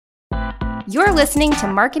You're listening to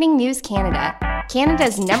Marketing News Canada,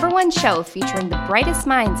 Canada's #1 show featuring the brightest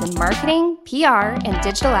minds in marketing, PR, and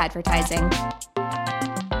digital advertising.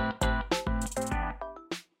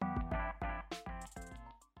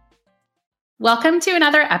 Welcome to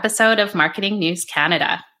another episode of Marketing News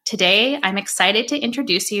Canada. Today, I'm excited to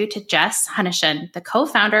introduce you to Jess Hunishan, the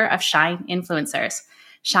co-founder of Shine Influencers.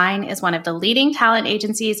 Shine is one of the leading talent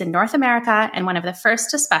agencies in North America and one of the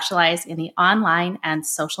first to specialize in the online and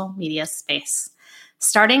social media space.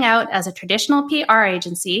 Starting out as a traditional PR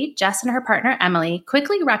agency, Jess and her partner Emily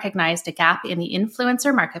quickly recognized a gap in the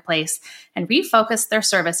influencer marketplace and refocused their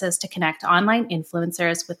services to connect online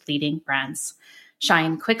influencers with leading brands.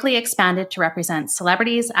 Shine quickly expanded to represent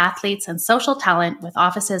celebrities, athletes, and social talent with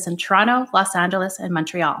offices in Toronto, Los Angeles, and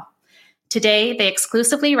Montreal. Today, they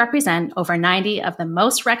exclusively represent over 90 of the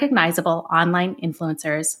most recognizable online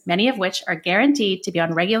influencers, many of which are guaranteed to be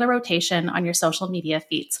on regular rotation on your social media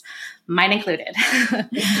feeds, mine included.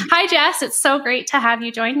 Hi, Jess. It's so great to have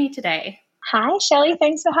you join me today. Hi, Shelley.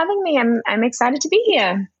 Thanks for having me. I'm excited to be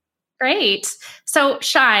here. Great. So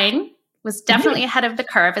Shine was definitely ahead of the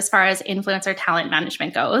curve as far as influencer talent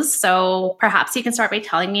management goes. So perhaps you can start by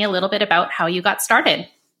telling me a little bit about how you got started.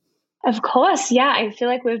 Of course. Yeah. I feel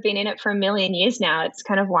like we've been in it for a million years now. It's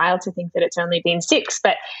kind of wild to think that it's only been 6,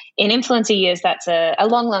 but in influencer years, that's a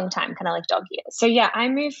long, long time, kind of like dog years. So yeah, I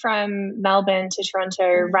moved from Melbourne to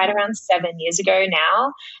Toronto right around 7 years ago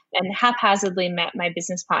now, and haphazardly met my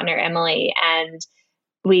business partner, Emily, and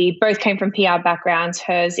we both came from PR backgrounds,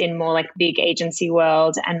 hers in more like big agency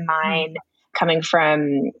world and mine coming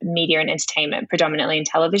from media and entertainment, predominantly in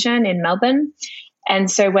television in Melbourne.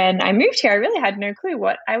 And so when I moved here, I really had no clue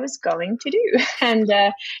what I was going to do, and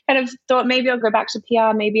kind of thought maybe I'll go back to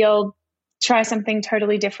PR, maybe I'll try something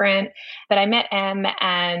totally different. But I met Em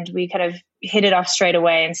and we kind of hit it off straight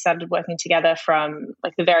away and started working together from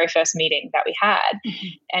like the very first meeting that we had.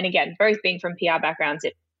 And again, both being from PR backgrounds,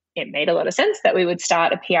 it made a lot of sense that we would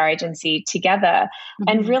start a PR agency together.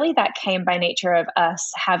 And really that came by nature of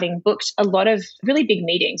us having booked a lot of really big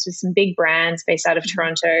meetings with some big brands based out of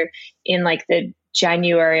Toronto in like the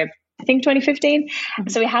January of, I think, 2015.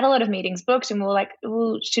 So we had a lot of meetings booked and we were like,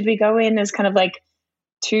 well, should we go in as kind of like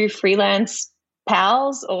 2 freelance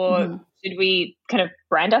pals or should we kind of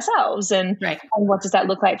brand ourselves? And what does that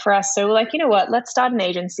look like for us? So we're like, you know what, let's start an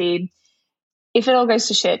agency. If it all goes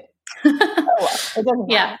to shit, it doesn't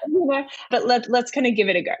matter, you know, but let's kind of give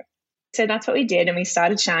it a go. So that's what we did. And we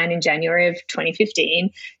started Shine in January of 2015,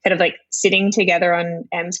 kind of like sitting together on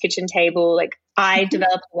Em's kitchen table. Like I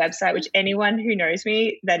developed a website, which anyone who knows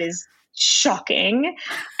me, that is shocking.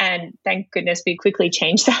 And thank goodness we quickly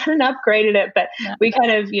changed that and upgraded it. But we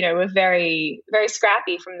kind of, you know, were very, very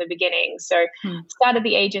scrappy from the beginning. So started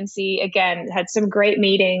the agency, again, had some great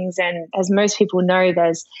meetings. And as most people know,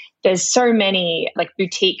 there's so many like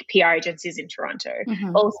boutique PR agencies in Toronto,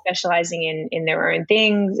 all specializing in their own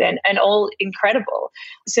things and all incredible.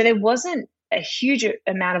 So there wasn't a huge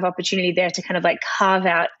amount of opportunity there to kind of like carve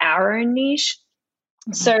out our own niche.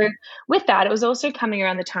 So with that, it was also coming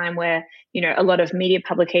around the time where, you know, a lot of media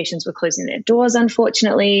publications were closing their doors,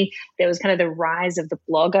 unfortunately. There was kind of the rise of the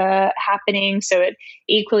blogger happening. So it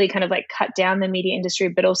equally kind of like cut down the media industry,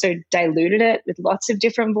 but also diluted it with lots of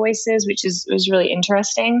different voices, which was really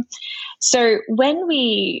interesting. So when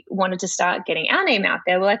we wanted to start getting our name out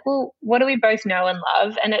there, we're like, well, what do we both know and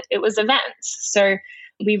love? And it was events. So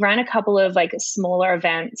we ran a couple of like smaller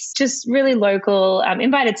events, just really local,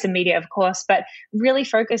 invited some media, of course, but really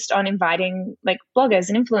focused on inviting like bloggers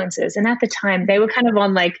and influencers. And at the time, they were kind of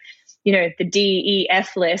on like, you know, the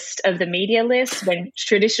DEF list of the media list when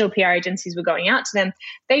traditional PR agencies were going out to them.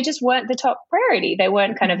 They just weren't the top priority. They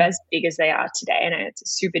weren't kind of as big as they are today. I know it's a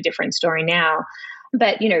super different story now.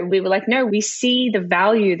 But, you know, we were like, no, we see the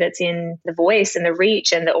value that's in the voice and the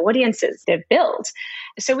reach and the audiences they've built.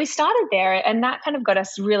 So we started there, and that kind of got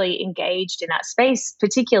us really engaged in that space,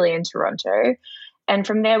 particularly in Toronto. And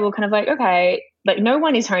from there, we're kind of like, okay, like no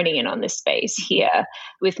one is honing in on this space here.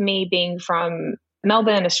 With me being from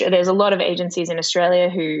Melbourne, Australia, there's a lot of agencies in Australia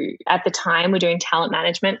who at the time were doing talent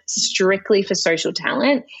management strictly for social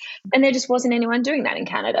talent. And there just wasn't anyone doing that in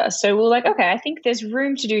Canada. So we're like, okay, I think there's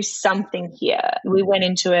room to do something here. We went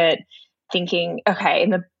into it thinking, okay,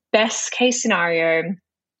 in the best case scenario,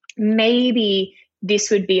 maybe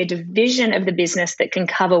this would be a division of the business that can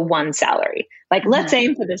cover one salary. Like, let's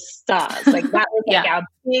aim for the stars. Like that was like our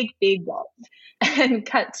big goal. And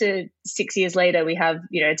cut to 6 years later, we have,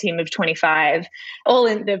 a team of 25, all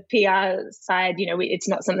in the PR side. It's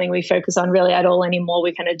not something we focus on really at all anymore.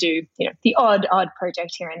 We kind of do, the odd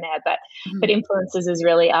project here and there, but influencers is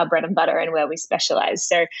really our bread and butter and where we specialize.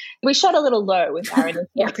 So we shot a little low with our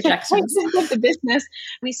projections of the business.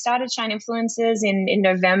 We started Shine Influencers in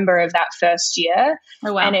November of that first year.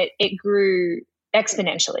 Oh, wow. And it grew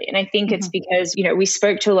exponentially. And I think it's because, we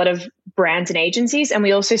spoke to a lot of brands and agencies, and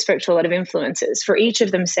we also spoke to a lot of influencers, for each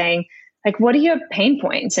of them saying, like, what are your pain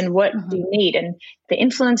points and what do you need? And the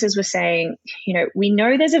influencers were saying, we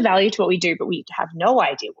know there's a value to what we do, but we have no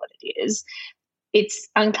idea what it is. It's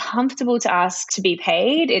uncomfortable to ask to be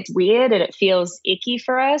paid. It's weird and it feels icky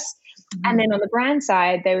for us. And then on the brand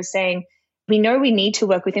side, they were saying, we know we need to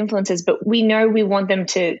work with influencers, but we know we want them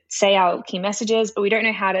to say our key messages, but we don't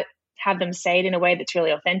know how to have them say it in a way that's really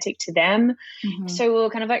authentic to them. So we're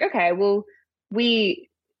kind of like, okay, well, we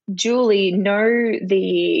duly know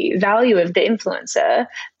the value of the influencer,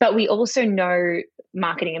 but we also know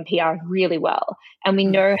marketing and PR really well. And we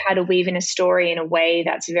know how to weave in a story in a way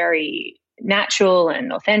that's very natural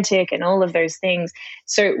and authentic and all of those things.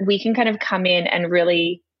 So we can kind of come in and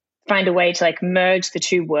really find a way to like merge the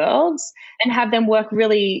two worlds and have them work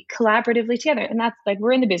really collaboratively together. And that's like,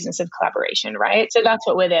 we're in the business of collaboration, right? So that's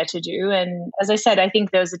what we're there to do. And as I said, I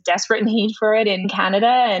think there was a desperate need for it in Canada,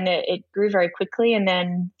 and it grew very quickly. And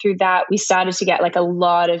then through that, we started to get like a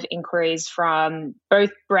lot of inquiries from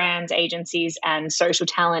both brands, agencies, and social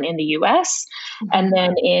talent in the US. And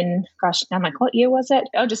then I'm like, what year was it?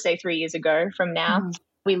 I'll just say 3 years ago from now.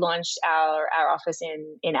 We launched our office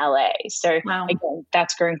in LA. So again,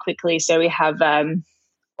 that's growing quickly. So we have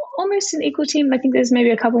almost an equal team. I think there's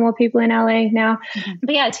maybe a couple more people in LA now.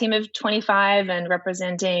 But yeah, a team of 25 and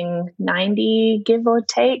representing 90, give or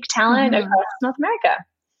take, talent across North America.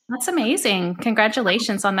 That's amazing.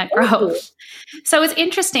 Congratulations on that growth. So it's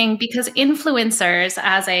interesting because influencers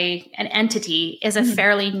as an entity is a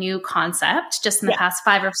fairly new concept just in the past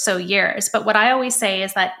 5 or so years. But what I always say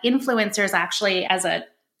is that influencers actually as a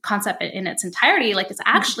concept in its entirety, like, it's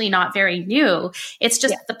actually not very new. It's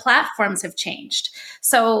just the platforms have changed.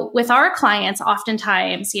 So with our clients,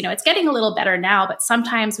 oftentimes, it's getting a little better now, but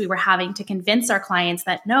sometimes we were having to convince our clients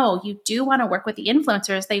that, no, you do want to work with the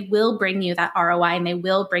influencers. They will bring you that ROI and they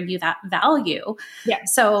will bring you that value. Yeah.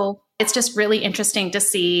 So it's just really interesting to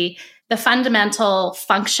see the fundamental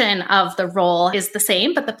function of the role is the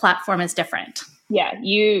same, but the platform is different. Yeah.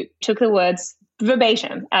 You took the words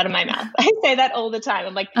verbatim out of my mouth. I say that all the time.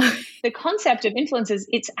 I'm like, the concept of influencers,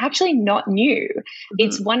 it's actually not new.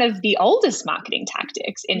 It's one of the oldest marketing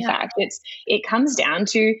tactics. In fact, it comes down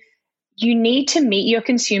to, you need to meet your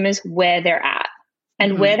consumers where they're at,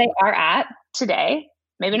 and where they are at today,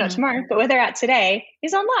 maybe not tomorrow, but where they're at today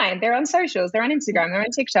is online. They're on socials, they're on Instagram, they're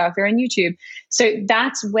on TikTok, they're on YouTube. So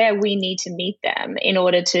that's where we need to meet them in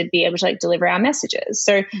order to be able to like deliver our messages.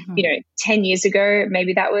 So, 10 years ago,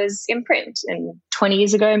 maybe that was in print, and 20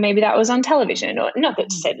 years ago, maybe that was on television, or not to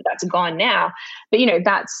say that that's gone now, but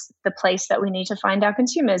that's the place that we need to find our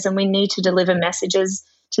consumers, and we need to deliver messages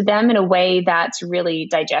to them in a way that's really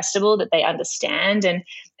digestible, that they understand. And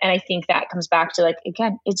I think that comes back to, like,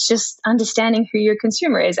 again, it's just understanding who your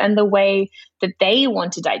consumer is and the way that they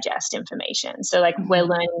want to digest information. So like we're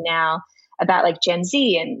learning now about like Gen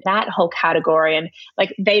Z and that whole category. And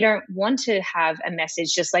like, they don't want to have a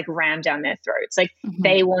message just like rammed down their throats. Like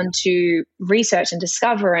they want to research and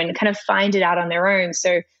discover and kind of find it out on their own.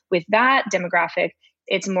 So with that demographic,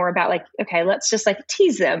 it's more about like, okay, let's just like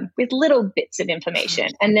tease them with little bits of information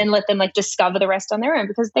and then let them like discover the rest on their own,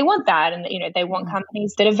 because they want that. And, they want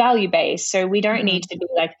companies that are value-based. So we don't need to be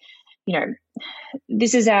like,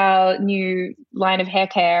 this is our new line of hair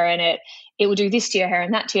care and it will do this to your hair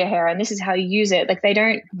and that to your hair, and this is how you use it. Like, they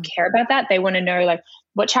don't care about that. They want to know, like,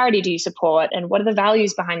 what charity do you support and what are the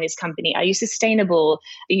values behind this company? Are you sustainable?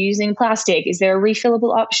 Are you using plastic? Is there a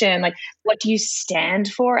refillable option? Like, what do you stand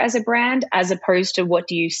for as a brand, as opposed to what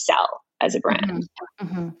do you sell as a brand?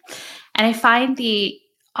 And I find the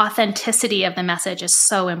authenticity of the message is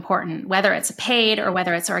so important, whether it's paid or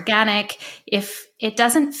whether it's organic. If it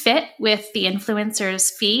doesn't fit with the influencer's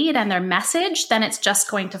feed and their message, then it's just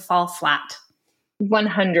going to fall flat.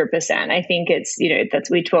 100%. I think it's,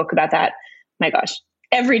 we talk about that, my gosh,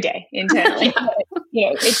 every day internally.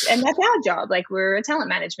 And that's our job. Like, we're a talent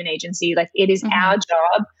management agency. Like, it is our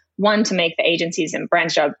job, one, to make the agencies and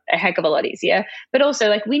brands' job a heck of a lot easier, but also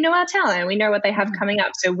like, we know our talent, we know what they have coming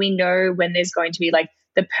up. So we know when there's going to be like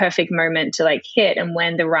the perfect moment to like hit, and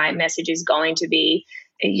when the right message is going to be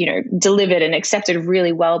delivered and accepted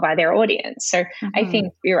really well by their audience. So I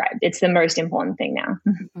think you're right. It's the most important thing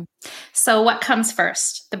now. So what comes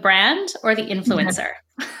first, the brand or the influencer?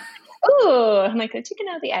 Oh, I'm like the chicken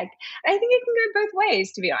or the egg. I think it can go both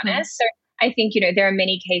ways, to be honest. So I think, there are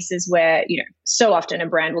many cases where, so often a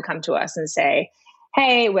brand will come to us and say,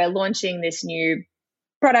 hey, we're launching this new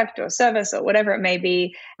product or service or whatever it may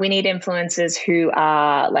be. We need influencers who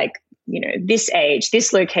are like, this age,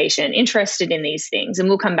 this location, interested in these things. And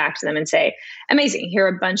we'll come back to them and say, amazing, here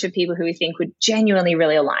are a bunch of people who we think would genuinely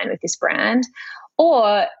really align with this brand.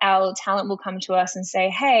 Or our talent will come to us and say,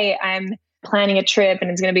 hey, I'm planning a trip and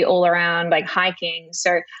it's going to be all around like hiking.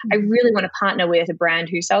 So I really want to partner with a brand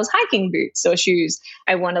who sells hiking boots or shoes.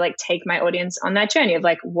 I want to like take my audience on that journey of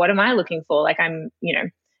like, what am I looking for? Like I'm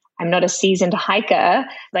not a seasoned hiker.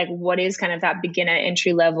 Like what is kind of that beginner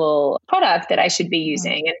entry level product that I should be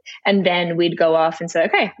using? And then we'd go off and say,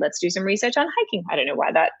 okay, let's do some research on hiking. I don't know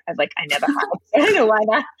why that, I never have. I don't know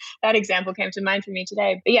why that example came to mind for me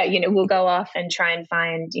today. But yeah, we'll go off and try and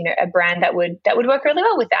find, a brand that would work really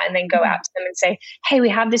well with that, and then go out to them and say, hey, we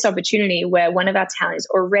have this opportunity where one of our talent is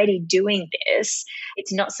already doing this.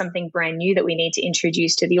 It's not something brand new that we need to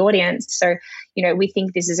introduce to the audience. So, we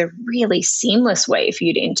think this is a really seamless way for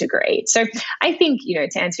you to integrate. So I think,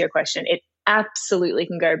 to answer your question, it absolutely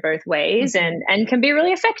can go both ways and can be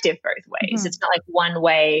really effective both ways. It's not like one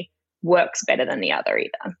way works better than the other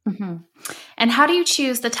either. And how do you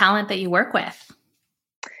choose the talent that you work with?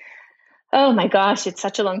 Oh my gosh, it's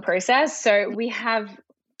such a long process. So we have,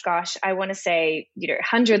 I want to say,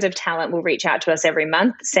 hundreds of talent will reach out to us every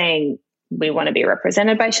month saying, we want to be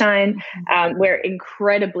represented by Shine. We're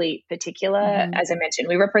incredibly particular. As I mentioned,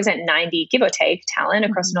 we represent 90, give or take, talent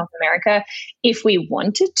across North America. If we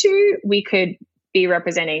wanted to, we could be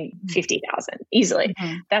representing 50,000 easily.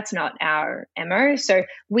 That's not our MO. So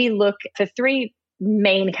we look for three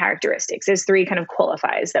main characteristics. There's three kind of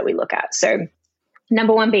qualifiers that we look at. So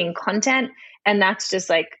number one being content. And that's just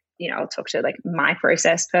like, I'll talk to like my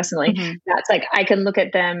process personally. That's like, I can look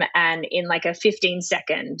at them and in like a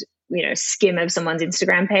 15-second, skim of someone's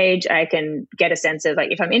Instagram page, I can get a sense of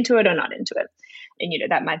like if I'm into it or not into it. And,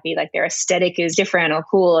 that might be like their aesthetic is different or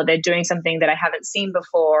cool, or they're doing something that I haven't seen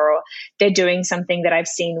before, or they're doing something that I've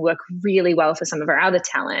seen work really well for some of our other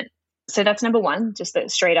talent. So that's number one, just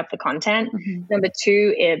straight up the content. Number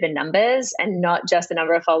two is the numbers, and not just the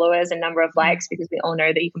number of followers and number of likes, because we all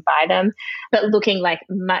know that you can buy them, but looking like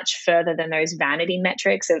much further than those vanity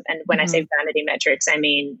metrics. And when I say vanity metrics, I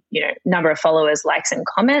mean, number of followers, likes, and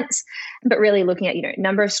comments, but really looking at,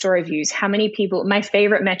 number of story views, how many people. My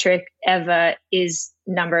favorite metric ever is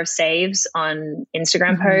number of saves on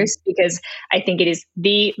Instagram posts, because I think it is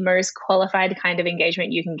the most qualified kind of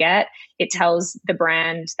engagement you can get. It tells the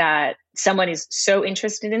brand that someone is so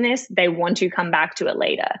interested in this, they want to come back to it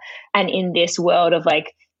later. And in this world of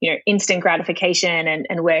like, instant gratification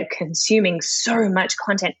and we're consuming so much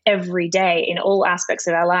content every day in all aspects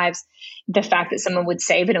of our lives, the fact that someone would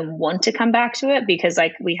save it and want to come back to it, because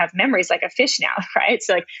like we have memories like a fish now, right?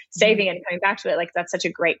 So like saving and coming back to it, like that's such a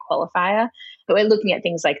great qualifier. But we're looking at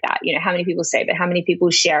things like that, how many people save it, how many people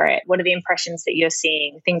share it, what are the impressions that you're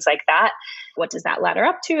seeing, things like that. What does that ladder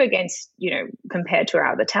up to against, compared to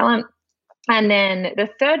our other talent? And then the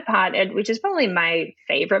third part, which is probably my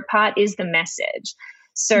favorite part, is the message.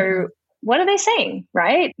 So what are they saying,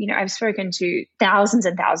 right? I've spoken to thousands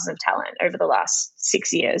and thousands of talent over the last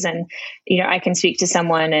 6 years. And, I can speak to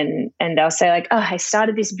someone and they'll say like, oh, I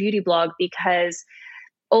started this beauty blog because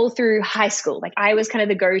all through high school, like I was kind of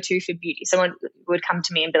the go-to for beauty. Someone would come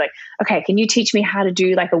to me and be like, okay, can you teach me how to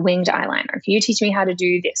do like a winged eyeliner? Can you teach me how to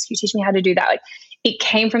do this? Can you teach me how to do that? Like it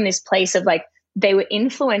came from this place of like, they were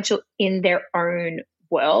influential in their own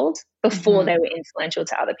world before they were influential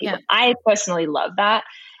to other people. I personally love that,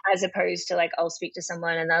 as opposed to like, I'll speak to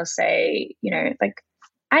someone and they'll say, like,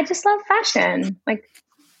 I just love fashion. Like,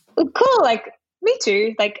 well, cool. Like me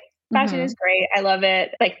too. Like fashion is great. I love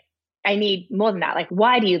it. Like I need more than that. Like,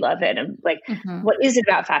 why do you love it? And like, what is it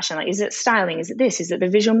about fashion? Like, is it styling? Is it this? Is it the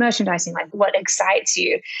visual merchandising? Like what excites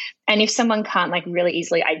you? And if someone can't like really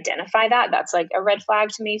easily identify that, that's like a red flag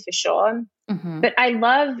to me for sure. But I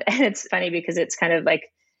love, and it's funny because it's kind of like,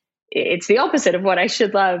 it's the opposite of what I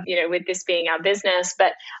should love, with this being our business.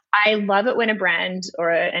 But I love it when a brand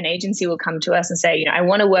or an agency will come to us and say, I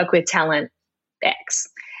want to work with talent X.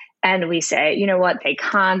 And we say, you know what, they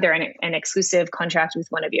can't, they're in an exclusive contract with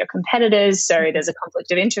one of your competitors. So there's a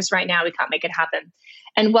conflict of interest right now. We can't make it happen.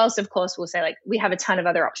 And whilst, of course, we'll say like, we have a ton of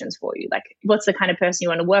other options for you. Like, what's the kind of person you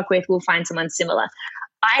want to work with? We'll find someone similar.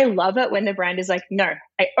 I love it when the brand is like, no,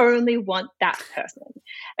 I only want that person.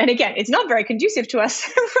 And again, it's not very conducive to us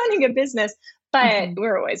running a business, But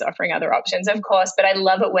we're always offering other options, of course. But I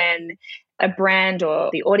love it when a brand or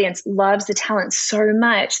the audience loves the talent so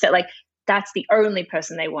much that like that's the only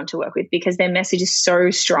person they want to work with because their message is so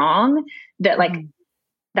strong that like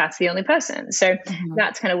that's the only person. So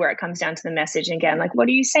that's kind of where it comes down to the message. And again, like, what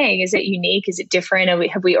are you saying? Is it unique? Is it different?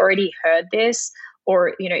 Have we already heard this?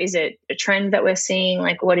 Or, you know, is it a trend that we're seeing?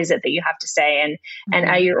 Like, what is it that you have to say? And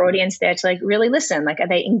are your audience there to like really listen? Like, are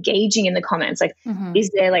they engaging in the comments? Like,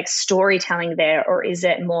 is there like storytelling there? Or is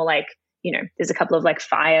it more like, you know, there's a couple of like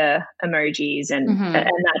fire emojis and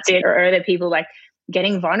that's it? Or are there people like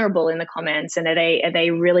getting vulnerable in the comments? And are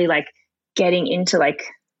they really like getting into like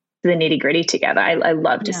the nitty gritty together? I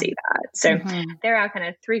love to see that. So there are kind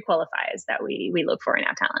of 3 qualifiers that we look for in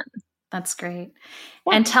our talent. That's great.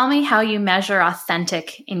 Yeah. And tell me how you measure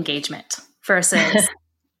authentic engagement versus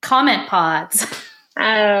comment pods.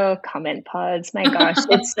 Oh, comment pods. My gosh.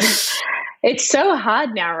 It's so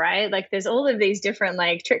hard now, right? Like there's all of these different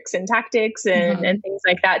like tricks and tactics and things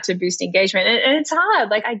like that to boost engagement. And it's hard.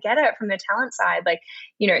 Like I get it from the talent side. Like,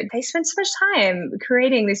 you know, they spend so much time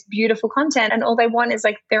creating this beautiful content and all they want is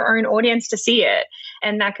like their own audience to see it.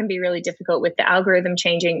 And that can be really difficult with the algorithm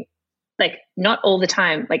changing. Like not all the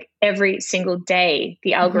time, like every single day,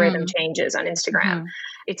 the algorithm changes on Instagram.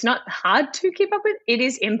 It's not hard to keep up with. It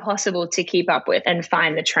is impossible to keep up with and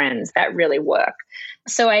find the trends that really work.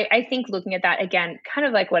 So I think looking at that again, kind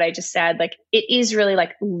of like what I just said, like it is really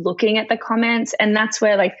like looking at the comments. And that's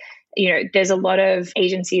where like, you know, there's a lot of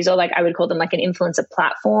agencies or like I would call them like an influencer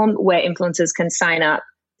platform where influencers can sign up.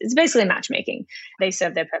 It's basically matchmaking. They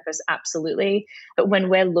serve their purpose. Absolutely. But when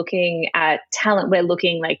we're looking at talent, we're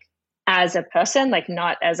looking like as a person, like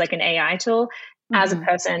not as like an AI tool, as a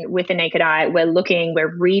person with a naked eye,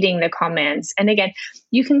 we're reading the comments. And again,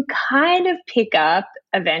 you can kind of pick up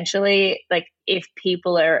eventually, like if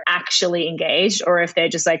people are actually engaged or if they're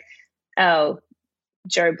just like, oh,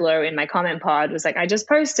 Joe Blow in my comment pod was like, I just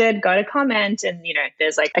posted, got a comment. And, you know,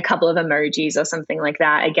 there's like a couple of emojis or something like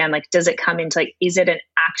that. Again, like, does it come into like, is it an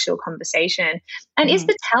actual conversation? And is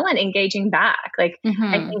the talent engaging back? Like,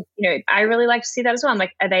 I think, you know, I really like to see that as well. I'm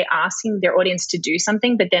like, are they asking their audience to do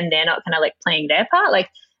something, but then they're not kind of like playing their part? Like,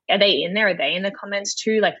 are they in there? Are they in the comments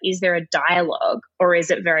too? Like, is there a dialogue or is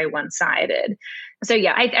it very one-sided? So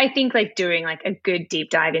yeah, I think like doing like a good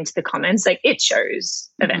deep dive into the comments, like it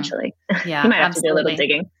shows eventually. Yeah, you might have to do a little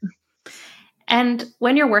digging. And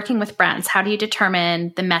when you're working with brands, how do you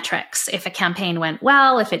determine the metrics? If a campaign went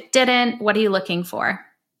well, if it didn't, what are you looking for?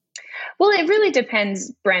 Well, it really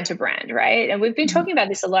depends brand to brand, right? And we've been talking about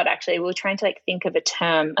this a lot, actually. We're trying to like think of a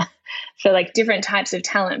term for like different types of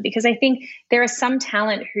talent, because I think there are some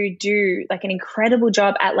talent who do like an incredible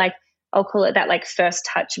job at like, I'll call it that like first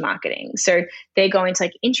touch marketing. So they're going to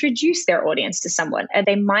like introduce their audience to someone and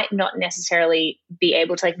they might not necessarily be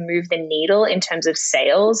able to like move the needle in terms of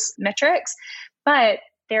sales metrics, but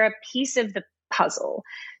they're a piece of the puzzle.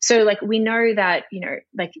 So like we know that, you know,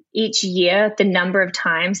 like each year, the number of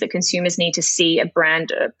times that consumers need to see a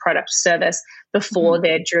brand, a product, service before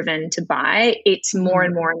they're driven to buy, it's more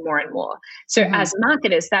and more and more and more. So as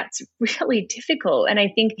marketers, that's really difficult. And I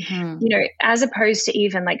think, you know, as opposed to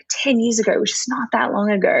even like 10 years ago, which is not that long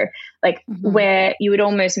ago, like where you would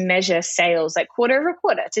almost measure sales like quarter over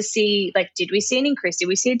quarter to see like, did we see an increase? Did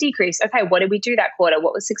we see a decrease? Okay, what did we do that quarter?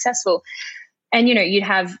 What was successful? And, you know, you'd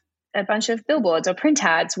have a bunch of billboards or print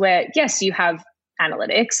ads where, yes, you have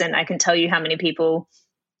analytics and I can tell you how many people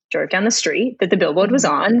drove down the street that the billboard was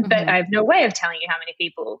on, but I have no way of telling you how many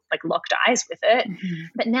people like locked eyes with it.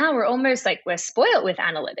 But now we're almost like we're spoiled with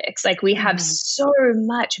analytics. Like we have so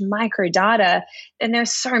much micro data and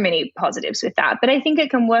there's so many positives with that. But I think it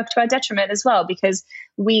can work to our detriment as well, because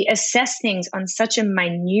we assess things on such a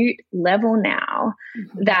minute level now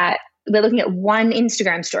that we're looking at one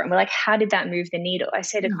Instagram story and we're like, how did that move the needle? I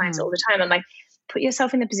say to clients all the time, I'm like, put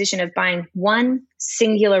yourself in the position of buying one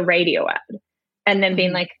singular radio ad and then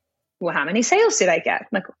being like, well, how many sales did I get? I'm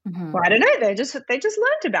like, well, I don't know. They just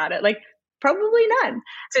learned about it. Like probably none.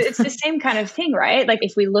 So it's the same kind of thing, right? Like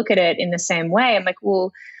if we look at it in the same way, I'm like,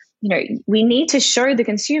 well, you know, we need to show the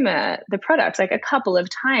consumer the product like a couple of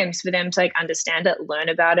times for them to like understand it, learn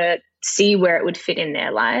about it, see where it would fit in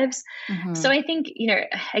their lives. So I think, you know,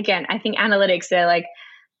 again, I think analytics, they're like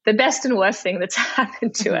the best and worst thing that's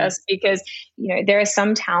happened to us, because, you know, there is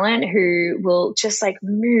some talent who will just like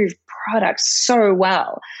move products so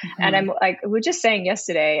well. And I'm like, we were just saying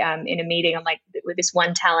yesterday in a meeting, I'm like, with this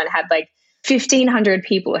one talent had like 1,500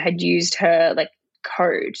 people had used her like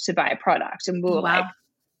code to buy a product. And we were like,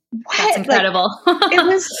 what? That's incredible. Like, it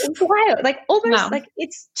was wild. Like almost like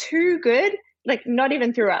it's too good, like not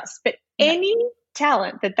even through us, but any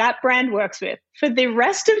talent that brand works with for the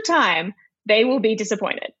rest of time they will be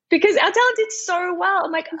disappointed because our talent did so well.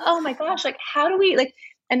 I'm like, oh my gosh, like how do we like,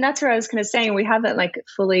 and that's where I was kind of saying we haven't like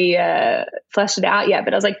fully fleshed it out yet,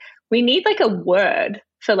 but I was like, we need like a word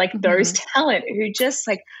for like those talent who just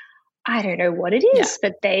like, I don't know what it is,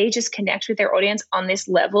 but they just connect with their audience on this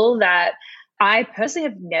level that I personally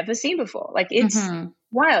have never seen before. Like it's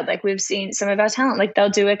wild. Like we've seen some of our talent, like they'll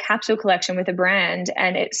do a capsule collection with a brand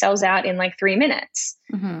and it sells out in like 3 minutes.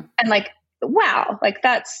 And like, wow, like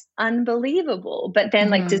that's unbelievable. But then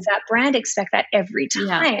like, does that brand expect that every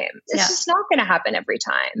time? It's just not going to happen every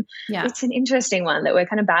time. It's an interesting one that we're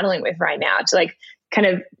kind of battling with right now to like kind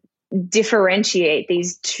of differentiate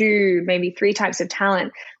these 2, maybe 3 types of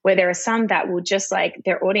talent, where there are some that will just like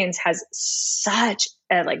their audience has such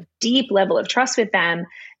a like deep level of trust with them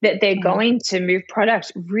that they're going to move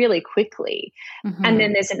product really quickly. And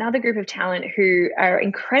then there's another group of talent who are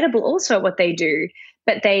incredible also at what they do,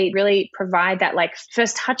 but they really provide that like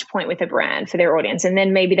first touch point with a brand for their audience. And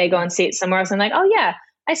then maybe they go and see it somewhere else and like, oh yeah,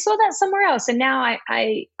 I saw that somewhere else. And now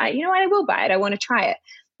I you know what, I will buy it. I want to try it.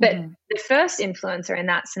 But the first influencer in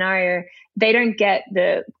that scenario, they don't get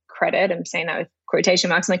the credit. I'm saying that with quotation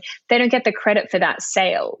marks. I'm like, they don't get the credit for that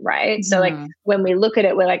sale, right? So like when we look at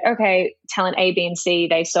it, we're like, okay, talent A, B, and C,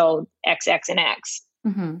 they sold X, X, and X.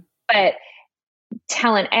 But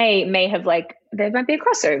talent A may have like, there might be a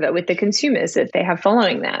crossover with the consumers that they have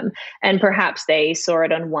following them. And perhaps they saw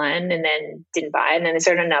it on one and then didn't buy it. And then they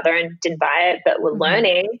saw it on another and didn't buy it, but were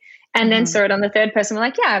learning. And then saw it on the third person. We're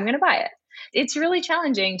like, yeah, I'm going to buy it. It's really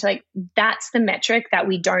challenging to like, that's the metric that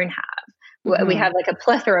we don't have. We have like a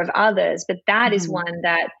plethora of others, but that is one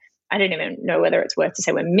that I don't even know whether it's worth to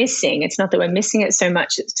say we're missing. It's not that we're missing it so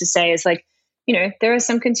much. It's to say it's like, you know, there are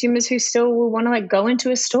some consumers who still will want to like go into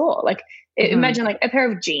a store. Like imagine like a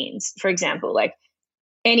pair of jeans, for example, like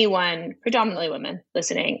anyone, predominantly women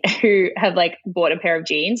listening who have like bought a pair of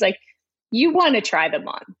jeans, like you want to try them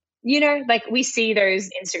on, you know, like we see those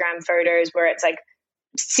Instagram photos where it's like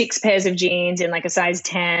 6 pairs of jeans in like a size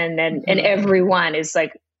 10 and every one is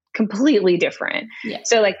like completely different.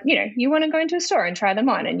 So like, you know, you want to go into a store and try them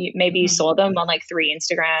on and maybe you saw them on like 3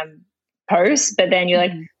 Instagram posts, but then you're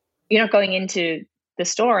like, you're not going into the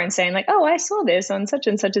store and saying like, oh, I saw this on such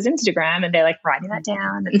and such's Instagram, and they're like writing that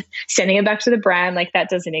down and sending it back to the brand. Like that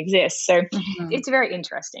doesn't exist. So it's very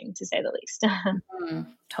interesting to say the least.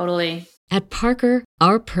 Totally. At Parker,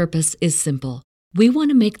 our purpose is simple. We want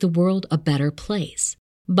to make the world a better place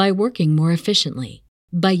by working more efficiently,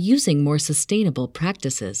 by using more sustainable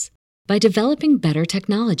practices, by developing better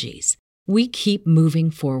technologies. We keep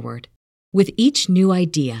moving forward. With each new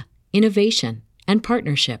idea, innovation, and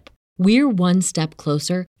partnership, we're one step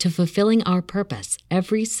closer to fulfilling our purpose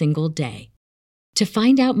every single day. To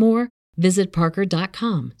find out more, visit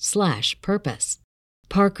parker.com/purpose.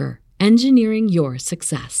 Parker, engineering your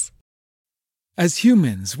success. As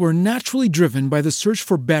humans, we're naturally driven by the search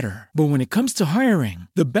for better. But when it comes to hiring,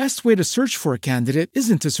 the best way to search for a candidate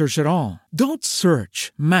isn't to search at all. Don't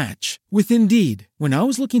search, match with Indeed. When I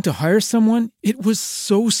was looking to hire someone, it was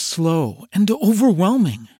so slow and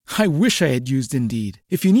overwhelming. I wish I had used Indeed.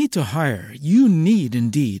 If you need to hire, you need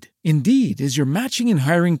Indeed. Indeed is your matching and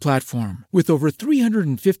hiring platform with over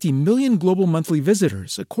 350 million global monthly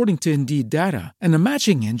visitors, according to Indeed data, and a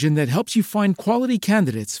matching engine that helps you find quality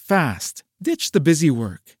candidates fast. Ditch the busy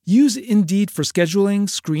work. Use Indeed for scheduling,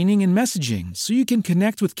 screening, and messaging so you can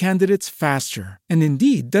connect with candidates faster. And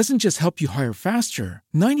Indeed doesn't just help you hire faster.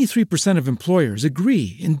 93% of employers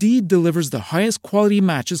agree Indeed delivers the highest quality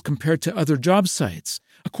matches compared to other job sites,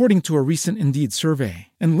 according to a recent Indeed survey.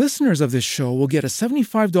 And listeners of this show will get a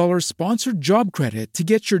 $75 sponsored job credit to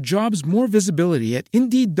get your jobs more visibility at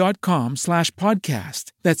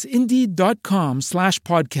Indeed.com/podcast. That's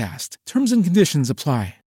Indeed.com/podcast. Terms and conditions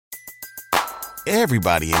apply.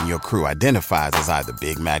 Everybody in your crew identifies as either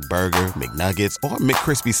Big Mac Burger, McNuggets, or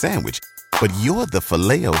McCrispy Sandwich. But you're the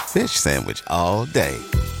Filet-O-Fish Sandwich all day.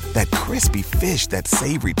 That crispy fish, that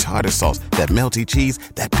savory tartar sauce, that melty cheese,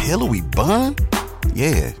 that pillowy bun.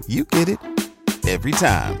 Yeah, you get it. Every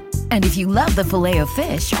time. And if you love the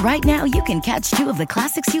Filet-O-Fish, right now you can catch 2 of the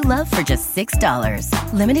classics you love for just $6.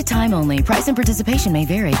 Limited time only. Price and participation may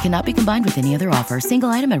vary. Cannot be combined with any other offer. Single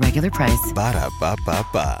item at regular price.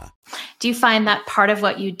 Ba-da-ba-ba-ba. Do you find that part of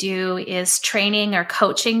what you do is training or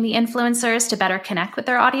coaching the influencers to better connect with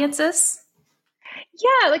their audiences?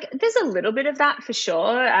 Yeah, like there's a little bit of that for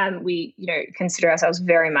sure. We, consider ourselves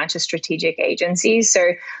very much a strategic agency.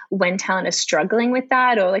 So when talent is struggling with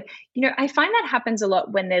that, or I find that happens a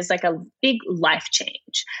lot when there's like a big life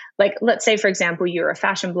change. Like, let's say, for example, you're a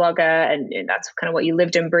fashion blogger and that's kind of what you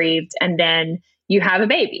lived and breathed, and then you have a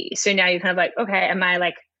baby. So now you're kind of like, okay, am I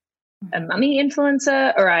like a mummy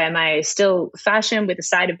influencer, or am I still fashion with a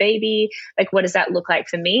side of baby? Like, what does that look like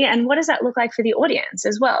for me? And what does that look like for the audience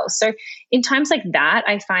as well? So in times like that,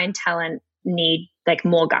 I find talent need like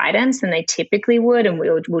more guidance than they typically would. And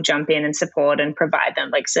we'll jump in and support and provide them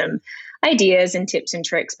like some ideas and tips and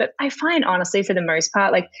tricks. But I find honestly, for the most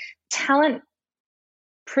part, like talent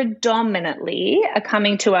predominantly are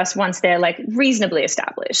coming to us once they're like reasonably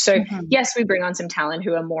established. So yes, we bring on some talent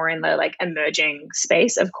who are more in the like emerging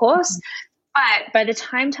space, of course. But by the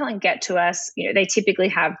time talent get to us, you know, they typically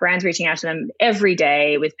have brands reaching out to them every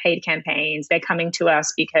day with paid campaigns. They're coming to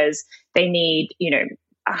us because they need, you know,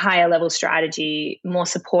 a higher level strategy, more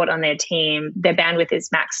support on their team. Their bandwidth is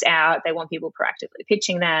maxed out. They want people proactively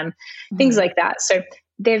pitching them, things like that. So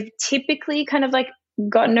they've typically kind of like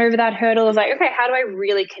gotten over that hurdle of like, okay, how do I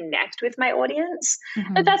really connect with my audience?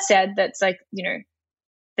 But that said, that's like, you know,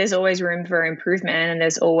 there's always room for improvement, and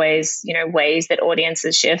there's always, you know, ways that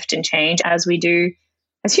audiences shift and change as we do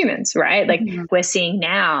as humans, right? Like we're seeing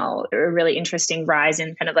now a really interesting rise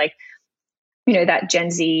in kind of like, you know, that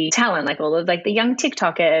Gen Z talent, like all of like the young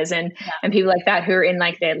TikTokers and people like that who are in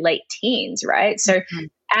like their late teens, right? So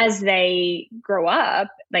as they grow up,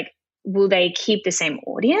 like, will they keep the same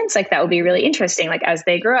audience? Like that would be really interesting. Like as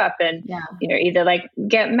they grow up and, you know, either like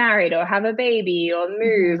get married or have a baby or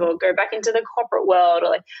move or go back into the corporate world, or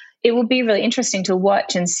like, it will be really interesting to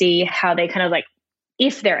watch and see how they kind of like,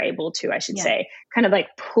 if they're able to, I should say, kind of like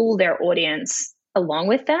pull their audience along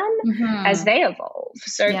with them as they evolve.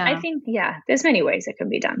 So I think, there's many ways it can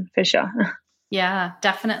be done for sure. Yeah,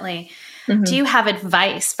 definitely. Do you have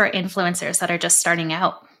advice for influencers that are just starting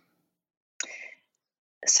out?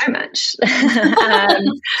 So much. Where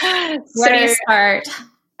do you start?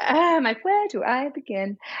 I'm like, where do I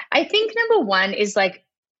begin? I think number one is like,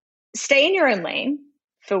 stay in your own lane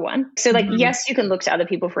for one. So like, yes, you can look to other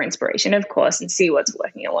people for inspiration, of course, and see what's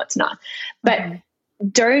working and what's not. But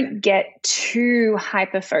don't get too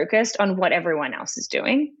hyper focused on what everyone else is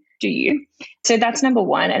doing. Do you? So that's number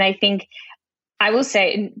one. And I think I will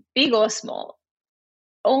say, big or small,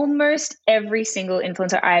 almost every single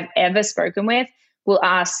influencer I've ever spoken with will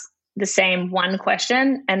ask the same one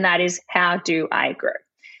question, and that is, how do I grow?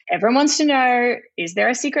 Everyone wants to know, is there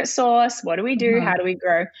a secret sauce? What do we do? How do we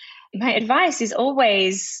grow? My advice is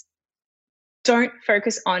always, don't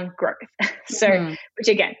focus on growth. So, which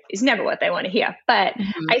again is never what they want to hear. But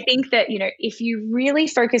I think that, you know, if you really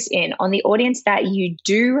focus in on the audience that you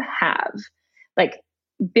do have, like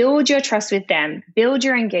build your trust with them, build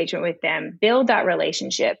your engagement with them, build that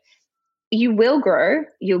relationship, you will grow.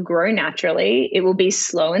 You'll grow naturally. It will be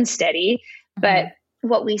slow and steady. But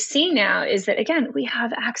what we see now is that, again, we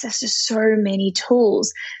have access to so many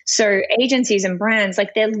tools. So agencies and brands,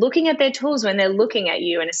 like they're looking at their tools when they're looking at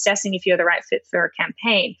you and assessing if you're the right fit for a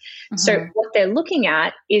campaign. So what they're looking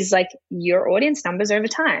at is like your audience numbers over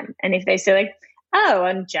time. And if they say like, oh,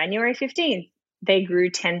 on January 15th, they grew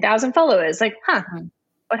 10,000 followers, like,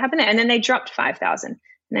 what happened there? And then they dropped 5,000.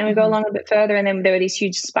 And then we go along a bit further, and then there were these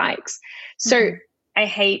huge spikes. So I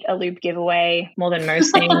hate a loop giveaway more than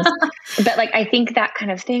most things. But like, I think that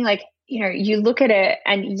kind of thing, like, you know, you look at it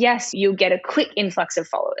and yes, you'll get a quick influx of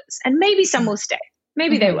followers, and maybe some will stay.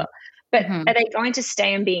 Maybe they will. But are they going to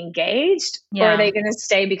stay and be engaged? Or are they going to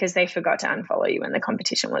stay because they forgot to unfollow you when the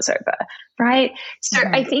competition was over? Right. So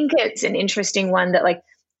I think it's an interesting one that, like,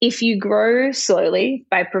 if you grow slowly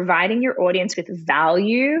by providing your audience with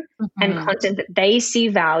value and content that they see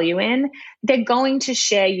value in, they're going to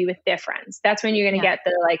share you with their friends. That's when you're going to get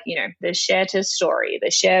the, like, you know, the share to story, the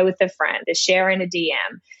share with the friend, the share in a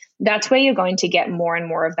DM. That's where you're going to get more and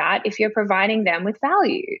more of that if you're providing them with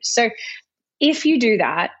value. So if you do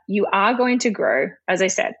that, you are going to grow. As I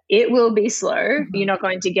said, it will be slow. You're not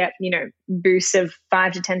going to get, you know, boosts of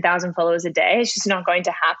 5,000 to 10,000 followers a day. It's just not going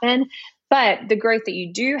to happen. But the growth that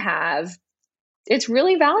you do have, it's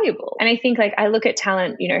really valuable. And I think, like, I look at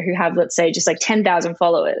talent, you know, who have, let's say, just like 10,000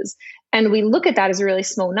 followers, and we look at that as a really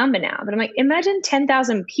small number now. But I'm like, imagine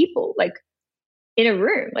 10,000 people, like, in a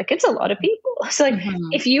room. Like, it's a lot of people. So, like,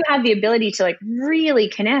 if you have the ability to, like, really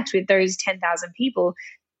connect with those 10,000 people,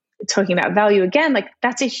 talking about value again, like,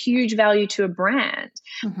 that's a huge value to a brand.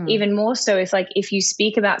 Even more so if you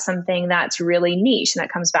speak about something that's really niche, and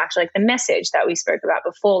that comes back to like the message that we spoke about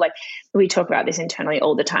before. Like, we talk about this internally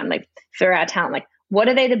all the time, like, for our talent, like, what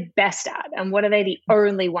are they the best at, and what are they the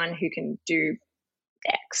only one who can do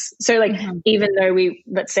X? So like, even though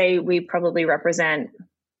let's say we probably represent,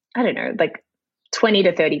 I don't know, like 20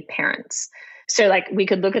 to 30 parents. So like, we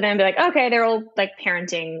could look at them and be like, okay, they're all like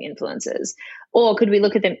parenting influencers. Or could we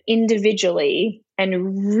look at them individually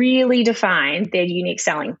and really define their unique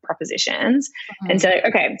selling propositions and say,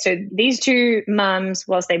 okay, so these two mums,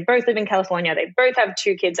 whilst they both live in California, they both have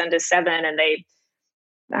 2 kids under 7, and they,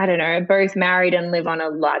 I don't know, both married and live on a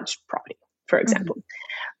large property, for example.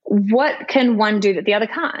 What can one do that the other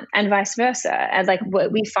can't, and vice versa? And like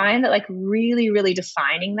what we find that like really, really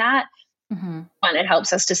defining that, one, it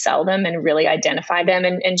helps us to sell them and really identify them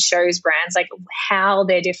and shows brands like how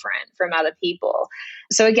they're different from other people.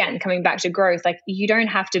 So again, coming back to growth, like you don't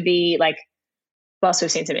have to be like, whilst we've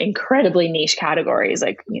seen some incredibly niche categories,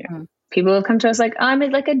 like, you know, people have come to us like, I'm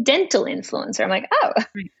like a dental influencer. I'm like, oh,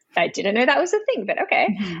 I didn't know that was a thing, but okay.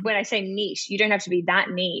 When I say niche, you don't have to be that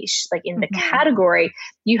niche, like in the category,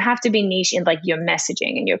 you have to be niche in like your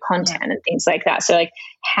messaging and your content and things like that. So like,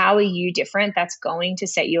 how are you different? That's going to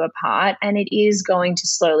set you apart, and it is going to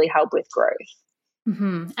slowly help with growth.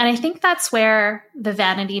 And I think that's where the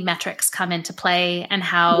vanity metrics come into play, and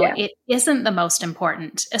how it isn't the most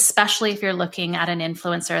important, especially if you're looking at an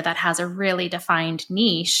influencer that has a really defined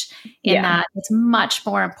niche, in that it's much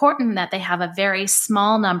more important that they have a very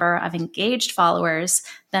small number of engaged followers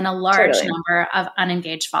than a large number of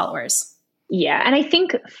unengaged followers. Yeah. And I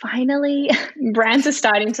think finally brands are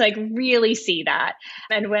starting to like really see that.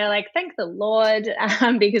 And we're like, thank the Lord,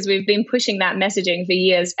 because we've been pushing that messaging for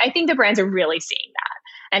years. I think the brands are really seeing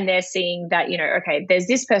that. And they're seeing that, you know, okay, there's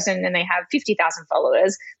this person and they have 50,000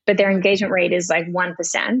 followers, but their engagement rate is like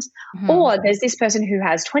 1%. Or there's this person who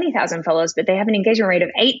has 20,000 followers, but they have an engagement rate of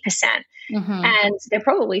 8%. And they're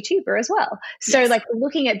probably cheaper as well. So like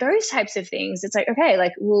looking at those types of things, it's like, okay,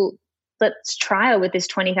 like, well, let's trial with this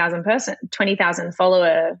 20,000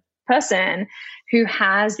 follower person who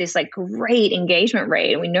has this like great engagement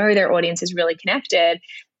rate, and we know their audience is really connected,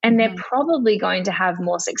 and they're probably going to have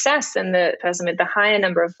more success than the person with the higher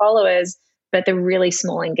number of followers, but the really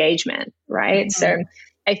small engagement, right? So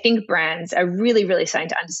I think brands are really, really starting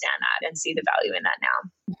to understand that and see the value in that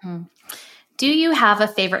now. Do you have a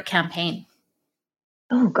favorite campaign?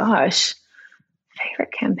 Oh gosh,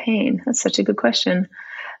 favorite campaign. That's such a good question.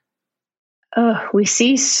 Oh, we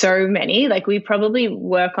see so many. Like we probably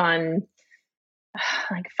work on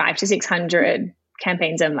like 500 to 600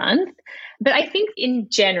 campaigns a month. But I think in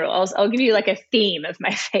general, I'll give you like a theme of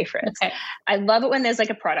my favorites. Okay. I love it when there's like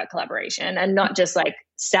a product collaboration, and not just like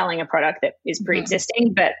selling a product that is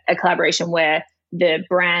pre-existing, but a collaboration where the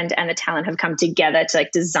brand and the talent have come together to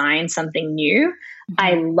like design something new.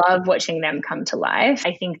 I love watching them come to life.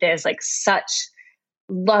 I think there's like such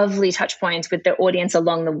lovely touch points with the audience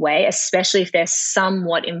along the way, especially if they're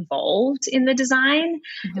somewhat involved in the design,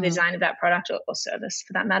 the design of that product or service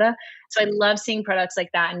for that matter. So I love seeing products like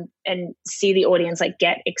that and see the audience like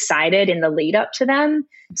get excited in the lead up to them.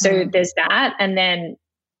 So there's that. And then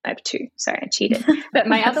I have 2. Sorry, I cheated. But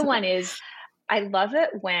my other one is I love it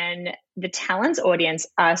when the talent's audience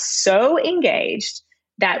are so engaged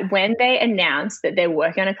that when they announce that they're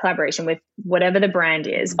working on a collaboration with whatever the brand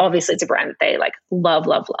is, obviously it's a brand that they like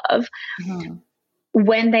love.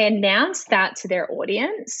 When they announce that to their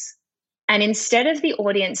audience, and instead of the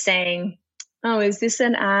audience saying, oh, is this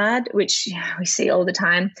an ad? Which we see all the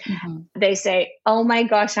time. They say, oh my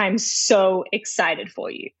gosh, I'm so excited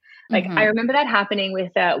for you. Like I remember that happening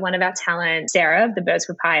with one of our talent, Sarah of the Birds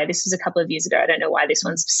Papaya. This was a couple of years ago. I don't know why this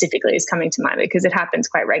one specifically is coming to mind, because it happens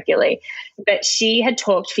quite regularly. But she had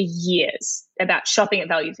talked for years about shopping at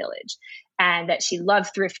Value Village, and that she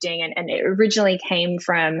loved thrifting. And it originally came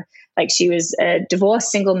from like, she was a divorced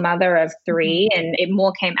single mother of 3, and it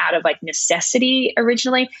more came out of like necessity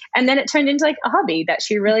originally. And then it turned into like a hobby that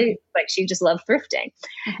she really like, she just loved thrifting.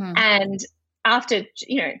 And after,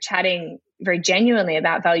 you know, chatting very genuinely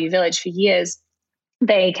about Value Village for years,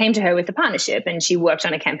 they came to her with a partnership, and she worked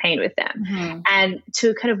on a campaign with them. And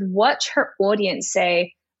to kind of watch her audience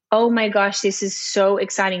say, oh my gosh, this is so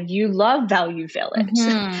exciting. You love Value Village.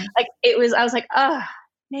 Like it was, I was like, oh,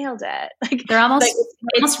 nailed it. Like they're almost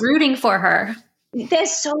rooting for her. They're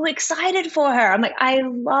so excited for her. I'm like, I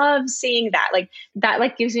love seeing that. Like that,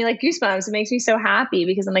 like gives me like goosebumps. It makes me so happy,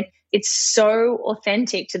 because I'm like, it's so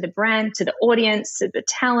authentic to the brand, to the audience, to the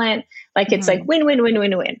talent. Like it's like win, win, win,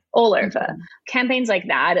 win, win all over. Campaigns like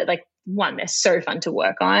that, like one, they're so fun to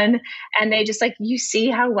work on, and they just like, you see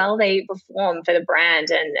how well they perform for the brand,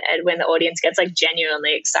 and when the audience gets like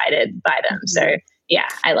genuinely excited by them. So yeah,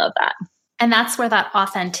 I love that. And that's where that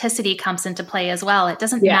authenticity comes into play as well. It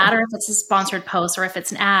doesn't matter if it's a sponsored post or if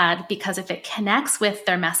it's an ad, because if it connects with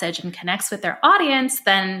their message and connects with their audience,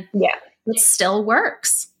 then it still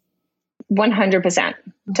works. 100%.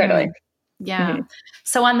 Totally. Yeah.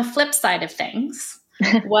 So on the flip side of things,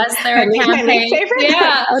 Was there a campaign?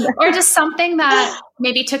 Yeah. Or just something that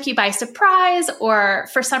maybe took you by surprise or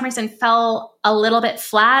for some reason fell a little bit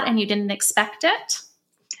flat and you didn't expect it?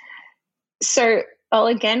 So I'll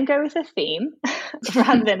again go with a theme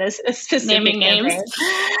rather than a specific naming names.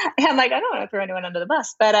 I'm like, I don't want to throw anyone under the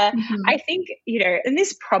bus, but I think, and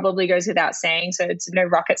this probably goes without saying, so it's no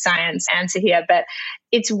rocket science answer here, but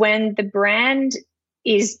it's when the brand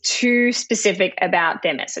is too specific about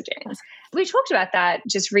their messaging. We talked about that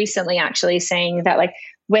just recently, actually, saying that like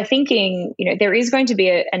we're thinking, there is going to be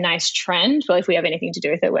a nice trend. Well, if we have anything to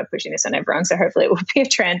do with it, we're pushing this on everyone. So hopefully it will be a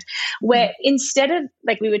trend where instead of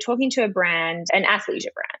like we were talking to a brand, an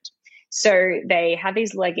athleisure brand. So they have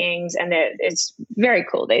these leggings and it's very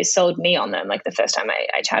cool. They sold me on them like the first time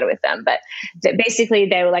I chatted with them. But basically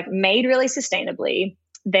they were like made really sustainably.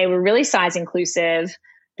 They were really size inclusive.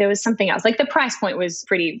 There was something else. Like the price point was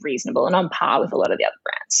pretty reasonable and on par with a lot of the other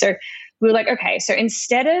brands. So we were like, okay, so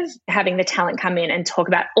instead of having the talent come in and talk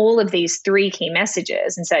about all of these 3 key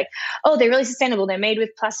messages and say, oh, they're really sustainable, they're made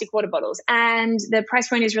with plastic water bottles, and the price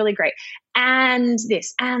point is really great, and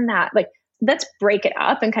this and that, like, let's break it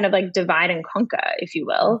up and kind of like divide and conquer, if you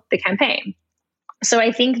will, the campaign. So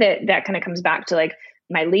I think that kind of comes back to like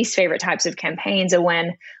my least favorite types of campaigns are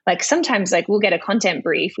when like sometimes like we'll get a content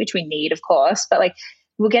brief, which we need, of course, but like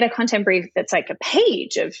we'll get a content brief that's like a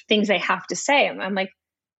page of things they have to say. And I'm like,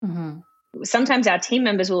 sometimes our team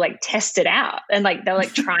members will like test it out and like they'll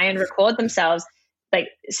like try and record themselves like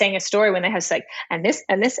saying a story when they have like and this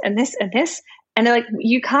and this and this and this, and they're like,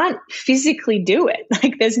 you can't physically do it,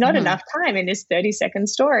 like there's not enough time in this 30-second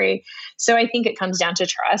story. So I think it comes down to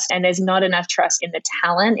trust, and there's not enough trust in the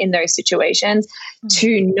talent in those situations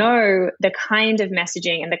to know the kind of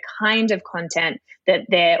messaging and the kind of content that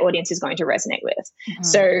their audience is going to resonate with.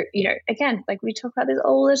 So, again, like we talk about this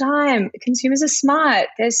all the time, consumers are smart.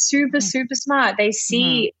 They're super, super smart. They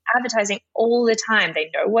see advertising all the time.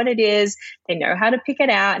 They know what it is. They know how to pick it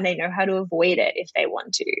out, and they know how to avoid it if they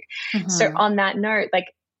want to. So on that note, like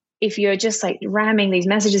if you're just like ramming these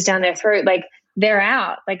messages down their throat, like they're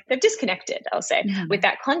out, like they're disconnected, I'll say, with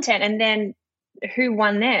that content. And then who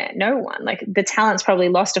won there? No one. Like the talent's probably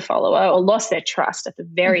lost a follower or lost their trust at the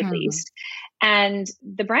very least. And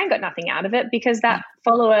the brand got nothing out of it because that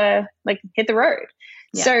follower like hit the road.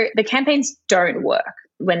 So the campaigns don't work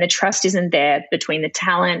when the trust isn't there between the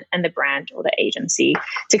talent and the brand or the agency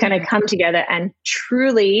to kind of come together and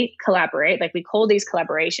truly collaborate. Like we call these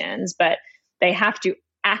collaborations, but they have to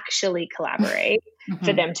actually collaborate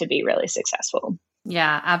for them to be really successful.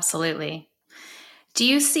 Yeah, absolutely. Do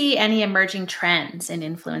you see any emerging trends in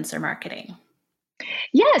influencer marketing?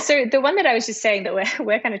 Yeah, so the one that I was just saying that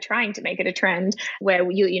we're kind of trying to make it a trend where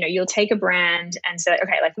you'll take a brand and say,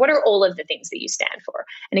 okay, like what are all of the things that you stand for?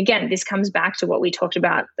 And again, this comes back to what we talked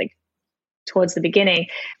about like towards the beginning,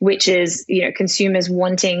 which is, consumers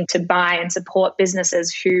wanting to buy and support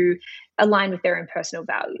businesses who align with their own personal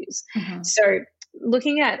values. So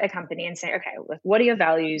looking at a company and saying, okay, like what are your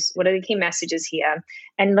values? What are the key messages here?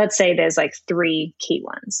 And let's say there's like 3 key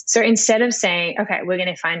ones. So instead of saying, okay, we're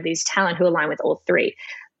going to find these talent who align with all 3,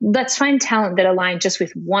 let's find talent that align just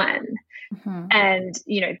with one. And,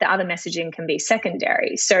 the other messaging can be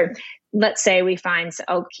secondary. So let's say we find,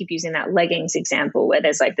 I'll keep using that leggings example where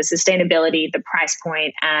there's like the sustainability, the price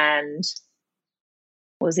point, and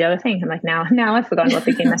what was the other thing? I'm like, now I've forgotten what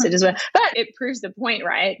the key messages were, but it proves the point,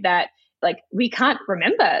 right? That like we can't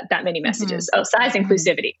remember that many messages. Oh, size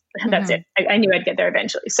inclusivity. That's it. I knew I'd get there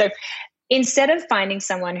eventually. So instead of finding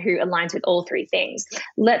someone who aligns with all 3 things,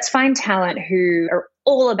 let's find talent who are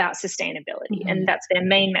all about sustainability and that's their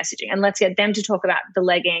main messaging. And let's get them to talk about the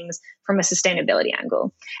leggings from a sustainability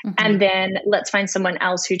angle. And then let's find someone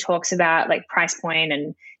else who talks about like price point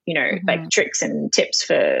and, like tricks and tips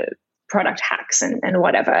for product hacks and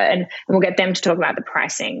whatever. And we'll get them to talk about the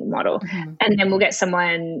pricing model. And then we'll get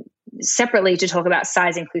someone separately to talk about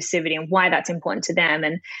size inclusivity and why that's important to them.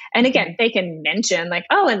 And again, they can mention like,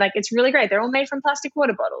 oh, and like, it's really great. They're all made from plastic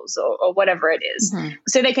water bottles or whatever it is.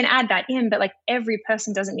 So they can add that in, but like every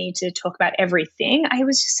person doesn't need to talk about everything. I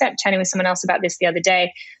was just chatting with someone else about this the other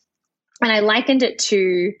day, and I likened it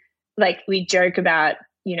to like, we joke about,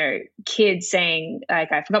 kids saying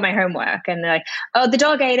like, I forgot my homework, and they're like, oh, the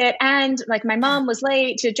dog ate it, and like my mom was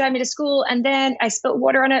late to drive me to school, and then I spilled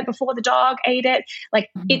water on it before the dog ate it. Like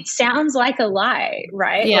it sounds like a lie,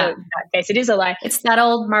 right? Yeah. Or in that case, it is a lie. It's that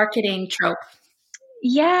old marketing trope.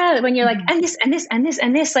 Yeah. When you're like, and this, and this, and this,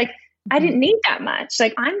 and this, like, I didn't need that much.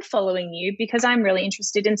 Like I'm following you because I'm really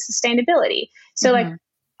interested in sustainability. So like,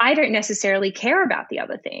 I don't necessarily care about the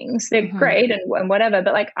other things. They're great and whatever,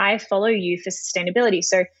 but like I follow you for sustainability.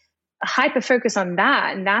 So hyper focus on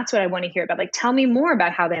that. And that's what I want to hear about. Like, tell me more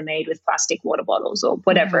about how they're made with plastic water bottles or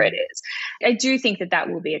whatever it is. I do think that that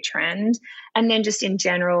will be a trend. And then just in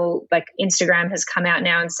general, like Instagram has come out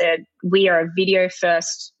now and said, we are a video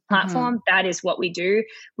first platform. That is what we do,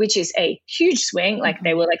 which is a huge swing. Like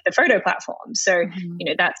they were like the photo platform. So,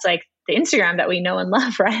 that's like the Instagram that we know and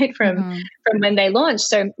love, right? From when they launched.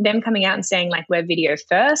 So them coming out and saying like, we're video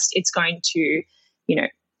first, it's going to,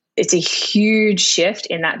 it's a huge shift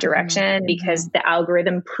in that direction because the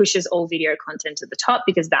algorithm pushes all video content to the top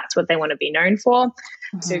because that's what they want to be known for.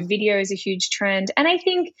 So video is a huge trend. And I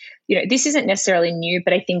think, this isn't necessarily new,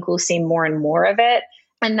 but I think we'll see more and more of it.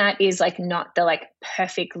 And that is like not the like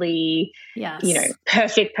perfectly,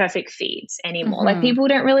 perfect feeds anymore. Like people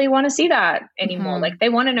don't really want to see that anymore. Like they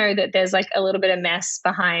want to know that there's like a little bit of mess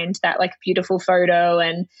behind that like beautiful photo.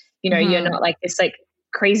 And, you're not like this like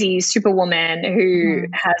crazy superwoman who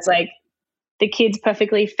has like the kids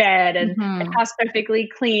perfectly fed and the house perfectly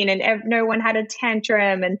clean and no one had a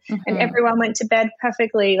tantrum and everyone went to bed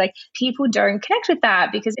perfectly. Like people don't connect with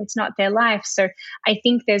that because it's not their life. So I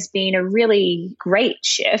think there's been a really great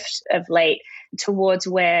shift of late towards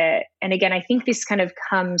where, and again, I think this kind of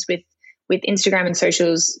comes with Instagram and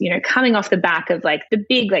socials, coming off the back of like the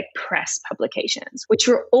big like press publications, which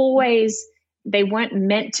were always, they weren't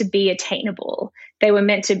meant to be attainable. They were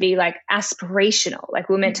meant to be like aspirational. Like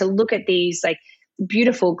we're meant to look at these like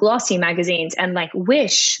beautiful glossy magazines and like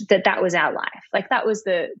wish that was our life. Like that was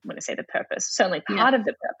the purpose, certainly part of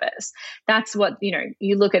the purpose. That's what,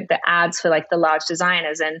 you look at the ads for like the large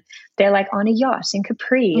designers and they're like on a yacht in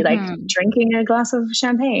Capri, like drinking a glass of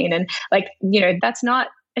champagne. And like, that's not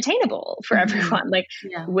attainable for everyone. Like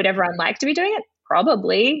would everyone like to be doing it?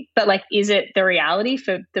 Probably, but like, is it the reality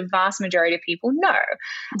for the vast majority of people? No.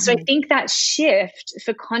 So I think that shift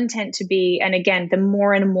for content to be, and again, the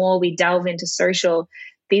more and more we delve into social,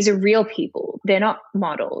 these are real people. They're not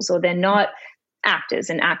models or they're not actors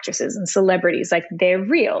and actresses and celebrities. Like they're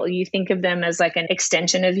real. You think of them as like an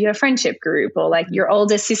extension of your friendship group or like your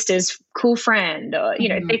older sister's cool friend or,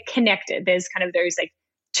 they're connected. There's kind of those like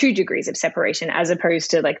 2 degrees of separation as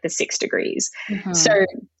opposed to like the 6 degrees. So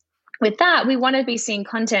with that, we want to be seeing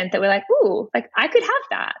content that we're like, ooh, like I could have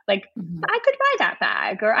that. Like I could buy that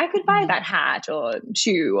bag or I could buy that hat or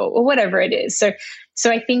shoe or whatever it is. So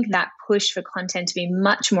I think that push for content to be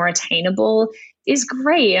much more attainable is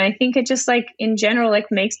great. And I think it just like in general, like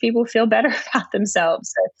makes people feel better about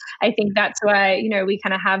themselves. So I think that's why, we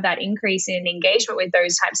kind of have that increase in engagement with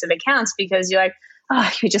those types of accounts because you're like,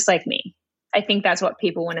 oh, you're just like me. I think that's what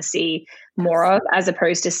people want to see more of as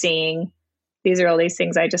opposed to seeing these are all these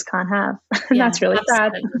things I just can't have. And that's really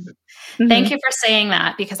sad. Thank you for saying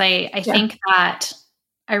that because I think that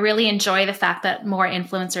I really enjoy the fact that more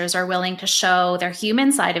influencers are willing to show their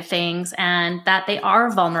human side of things and that they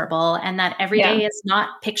are vulnerable and that every day is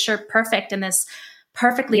not picture perfect in this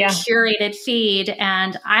perfectly curated feed.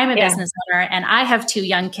 And I'm a business owner and I have 2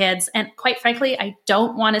 young kids. And quite frankly, I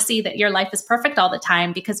don't want to see that your life is perfect all the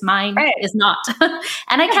time because mine is not.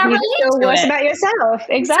 And I can't relate to it. About yourself.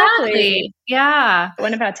 Exactly. Yeah.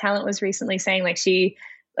 One of our talent was recently saying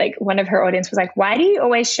one of her audience was like, why do you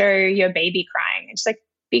always show your baby crying? And she's like,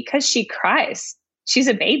 because she cries. She's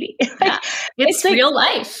a baby. It's real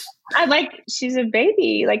life. I'm like, she's a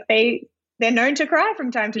baby. Like they're known to cry from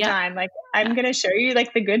time to time. Like I'm going to show you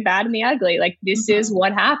like the good, bad, and the ugly. Like this is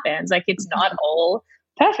what happens. Like it's not all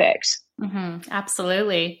perfect.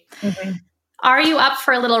 Absolutely. Are you up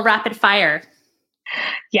for a little rapid fire?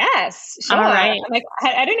 Yes. Sure. All right. Like,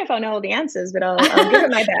 I don't know if I'll know all the answers, but I'll give it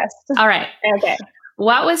my best. All right. Okay.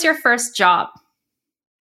 What was your first job?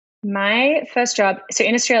 My first job, so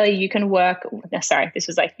in Australia, you can work, this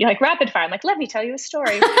was like, you're like rapid fire. I'm like, let me tell you a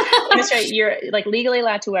story. In Australia, you're like legally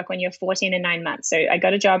allowed to work when you're 14 and 9 months. So I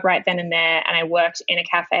got a job right then and there and I worked in a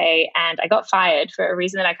cafe and I got fired for a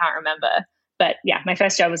reason that I can't remember. But yeah, my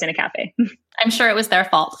first job was in a cafe. I'm sure it was their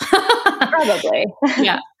fault. Probably.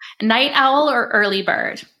 Yeah. Night owl or early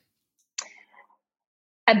bird?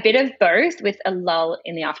 A bit of both with a lull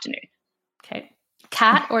in the afternoon. Okay.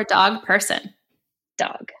 Cat or dog person?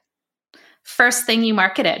 Dog. First thing you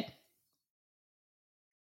marketed?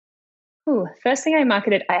 First thing I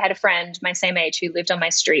marketed, I had a friend my same age who lived on my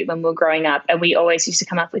street when we were growing up. And we always used to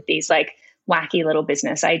come up with these like wacky little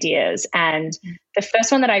business ideas. And the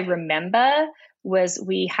first one that I remember was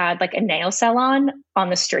we had like a nail salon on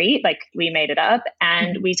the street. Like we made it up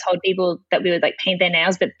and we told people that we would like paint their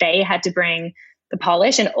nails, but they had to bring the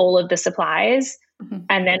polish and all of the supplies.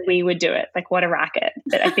 And then we would do it. Like what a racket.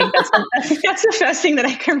 But I think that's the first thing that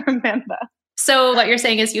I can remember. So what you're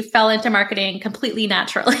saying is you fell into marketing completely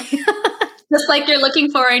naturally. Just like you're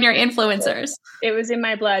looking for in your influencers. It was in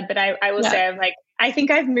my blood, but I will say, I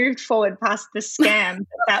think I've moved forward past the scam.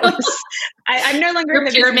 That was, I'm no longer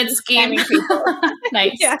your pyramid scheme.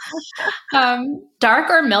 Nice. Yeah. Dark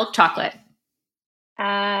or milk chocolate?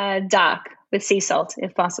 Dark with sea salt,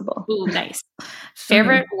 if possible. Ooh, nice.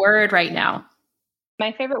 Favorite word right now?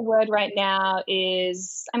 My favorite word right now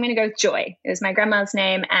is, I'm going to go with joy. It was my grandma's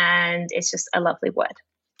name, and it's just a lovely word.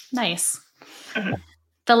 Nice.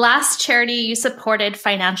 The last charity you supported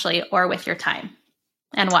financially or with your time,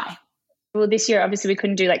 and why? Well, this year, obviously, we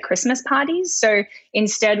couldn't do like Christmas parties. So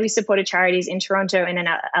instead, we supported charities in Toronto and in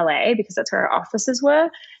LA because that's where our offices were.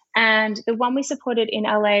 And the one we supported in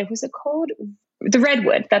LA, was it called? The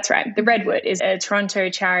Redwood. That's right. The Redwood is a Toronto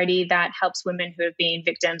charity that helps women who have been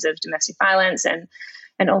victims of domestic violence and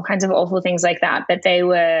all kinds of awful things like that. But they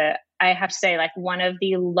were, I have to say, like one of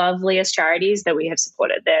the loveliest charities that we have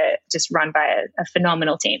supported. They're just run by a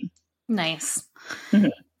phenomenal team. Nice.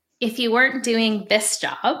 If you weren't doing this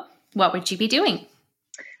job, what would you be doing?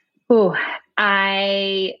 Oh,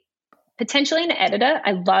 potentially an editor.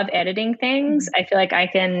 I love editing things. I feel like I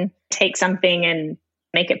can take something and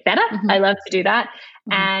make it better. I love to do that.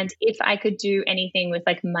 And if I could do anything with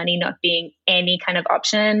like money not being any kind of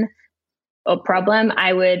option or problem,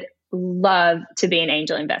 I would love to be an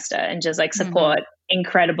angel investor and just like support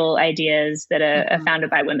incredible ideas that are founded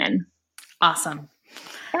by women. Awesome.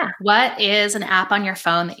 Yeah. What is an app on your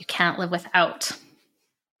phone that you can't live without?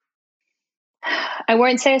 I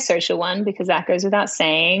won't say a social one because that goes without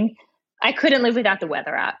saying. I couldn't live without the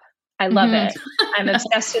weather app. I love it. I'm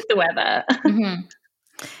obsessed with the weather.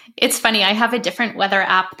 It's funny. I have a different weather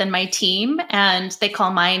app than my team, and they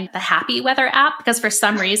call mine the happy weather app because for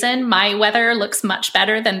some reason my weather looks much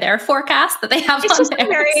better than their forecast that they have it's on just theirs. a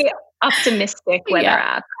very optimistic weather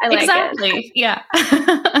app. I like it. Yeah.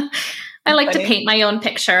 I like to paint my own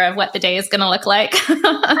picture of what the day is going to look like.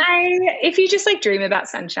 If you just like dream about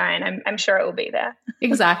sunshine, I'm sure it will be there.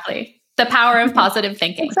 Exactly. The power of positive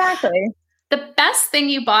thinking. Exactly. The best thing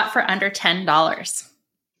you bought for under $10.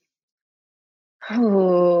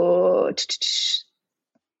 Oh,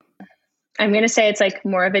 I'm going to say it's like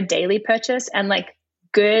more of a daily purchase and like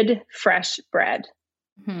good fresh bread.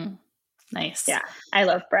 Nice. Yeah. I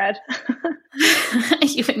love bread.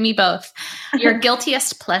 You and me both. Your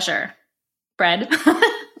guiltiest pleasure? Bread.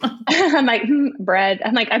 I'm like, bread.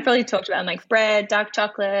 I'm like, I've probably talked about, I'm like bread, dark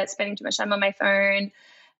chocolate, spending too much time on my phone.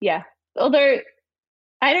 Yeah. Although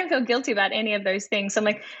I don't feel guilty about any of those things. So I'm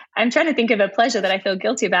like, I'm trying to think of a pleasure that I feel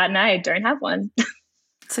guilty about, and I don't have one.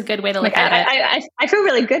 It's a good way to look at it. I feel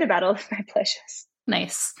really good about all of my pleasures.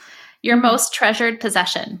 Nice. Your most treasured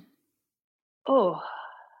possession? Oh,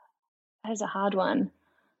 that is a hard one.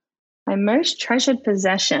 My most treasured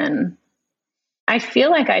possession. I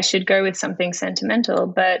feel like I should go with something sentimental,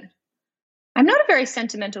 but I'm not a very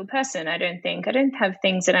sentimental person, I don't think. I don't have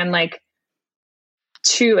things that I'm like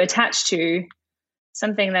too attached to.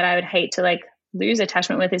 Something that I would hate to like lose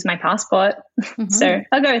attachment with is my passport. So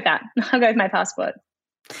I'll go with that. I'll go with my passport.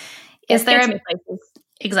 Is there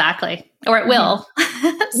exactly, or it will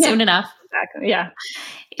soon enough. Exactly. Yeah.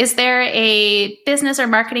 Is there a business or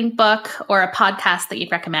marketing book or a podcast that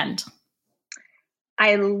you'd recommend?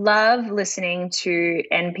 I love listening to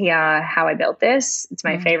NPR, How I Built This. It's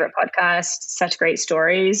my favorite podcast. Such great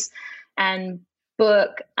stories. And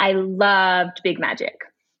book, I loved Big Magic.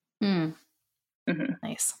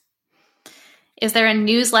 Nice. Is there a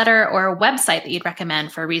newsletter or a website that you'd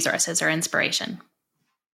recommend for resources or inspiration?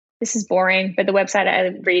 This is boring, but the website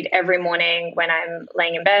I read every morning when I'm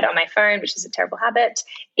laying in bed on my phone, which is a terrible habit,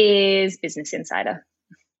 is Business Insider.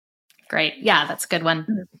 Great. Yeah, that's a good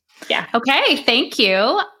one. Yeah. Okay. Thank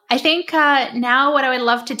you. I think now what I would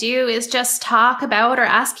love to do is just talk about or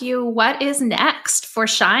ask you what is next for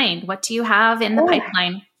Shine? What do you have in the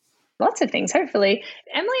pipeline? Lots of things, hopefully.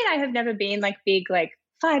 Emily and I have never been like big, like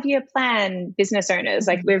 5-year plan business owners.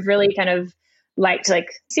 Like we've really kind of liked to like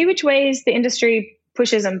see which ways the industry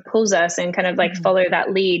pushes and pulls us and kind of like follow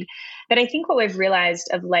that lead. But I think what we've realized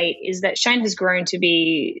of late is that Shine has grown to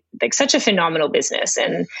be like such a phenomenal business,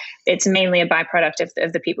 and it's mainly a byproduct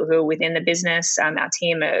of the people who are within the business. Our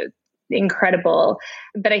team are incredible.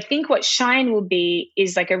 But I think what Shine will be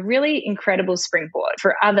is like a really incredible springboard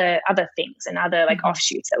for other things and other like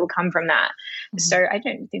offshoots that will come from that. So I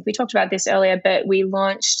don't think we talked about this earlier, but we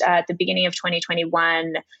launched at the beginning of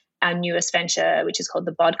 2021 our newest venture, which is called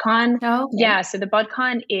the BodCon. Oh, okay. Yeah. So the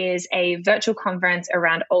BodCon is a virtual conference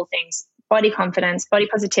around all things body confidence, body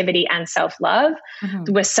positivity, and self-love.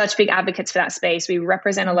 We're such big advocates for that space. We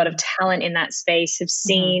represent a lot of talent in that space, have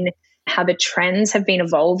seen how the trends have been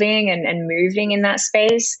evolving and moving in that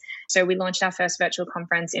space. So we launched our first virtual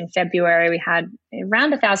conference in February. We had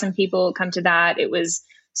around 1,000 people come to that. It was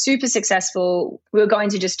super successful. We were going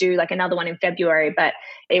to just do like another one in February, but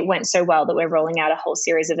it went so well that we're rolling out a whole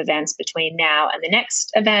series of events between now and the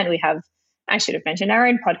next event. We have, I should have mentioned our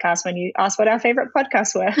own podcast when you asked what our favorite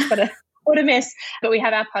podcasts were. What a miss. But we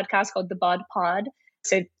have our podcast called The Bod Pod.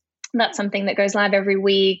 So that's something that goes live every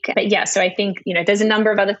week. But yeah, so I think, there's a number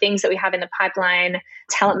of other things that we have in the pipeline.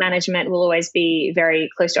 Talent management will always be very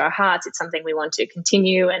close to our hearts. It's something we want to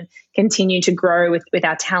continue to grow with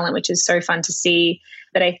our talent, which is so fun to see.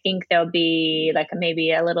 But I think there'll be like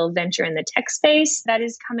maybe a little venture in the tech space that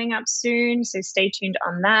is coming up soon. So stay tuned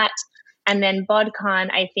on that. And then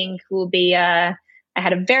BodCon, I think, will be I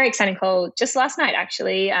had a very exciting call just last night,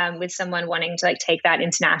 actually, with someone wanting to take that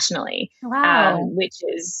internationally, which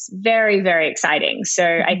is very, very exciting. So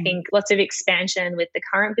I think lots of expansion with the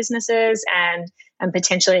current businesses and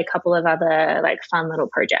potentially a couple of other fun little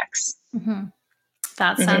projects. Mm-hmm.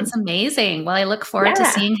 That sounds amazing. Well, I look forward to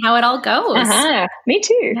seeing how it all goes. Me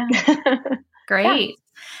too. Yeah. Great. Yeah.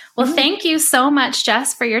 Well, thank you so much,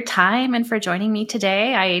 Jess, for your time and for joining me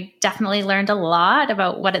today. I definitely learned a lot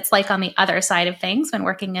about what it's like on the other side of things when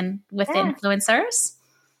working with influencers.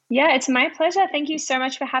 Yeah, it's my pleasure. Thank you so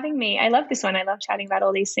much for having me. I love this one. I love chatting about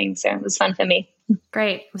all these things. So it was fun for me.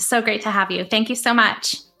 Great. It was so great to have you. Thank you so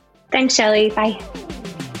much. Thanks, Shelley. Bye.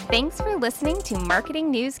 Thanks for listening to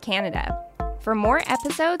Marketing News Canada. For more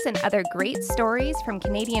episodes and other great stories from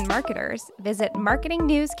Canadian marketers, visit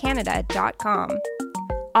marketingnewscanada.com.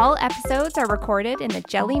 All episodes are recorded in the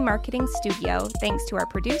Jelly Marketing Studio thanks to our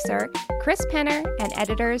producer, Chris Penner, and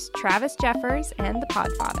editors Travis Jeffers and The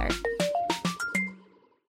Podfather.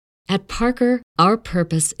 At Parker, our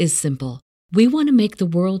purpose is simple. We want to make the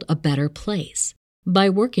world a better place by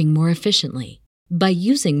working more efficiently, by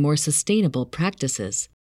using more sustainable practices,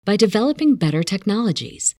 by developing better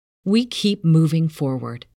technologies. We keep moving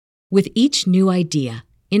forward. With each new idea,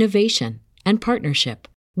 innovation, and partnership,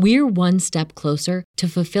 we're one step closer to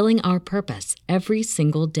fulfilling our purpose every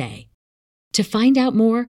single day. To find out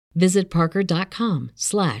more, visit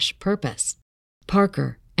parker.com/purpose.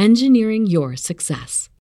 Parker, engineering your success.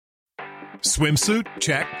 Swimsuit?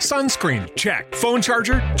 Check. Sunscreen? Check. Phone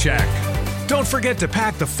charger? Check. Don't forget to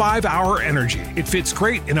pack the 5-Hour Energy. It fits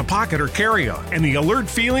great in a pocket or carry-on, and the alert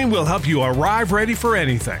feeling will help you arrive ready for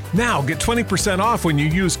anything. Now get 20% off when you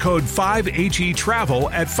use code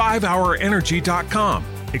 5HETRAVEL at 5hourenergy.com.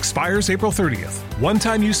 Expires April 30th.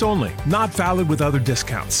 One-time use only. Not valid with other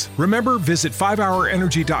discounts. Remember, visit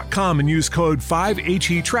 5hourenergy.com and use code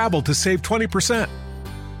 5HETRAVEL to save 20%.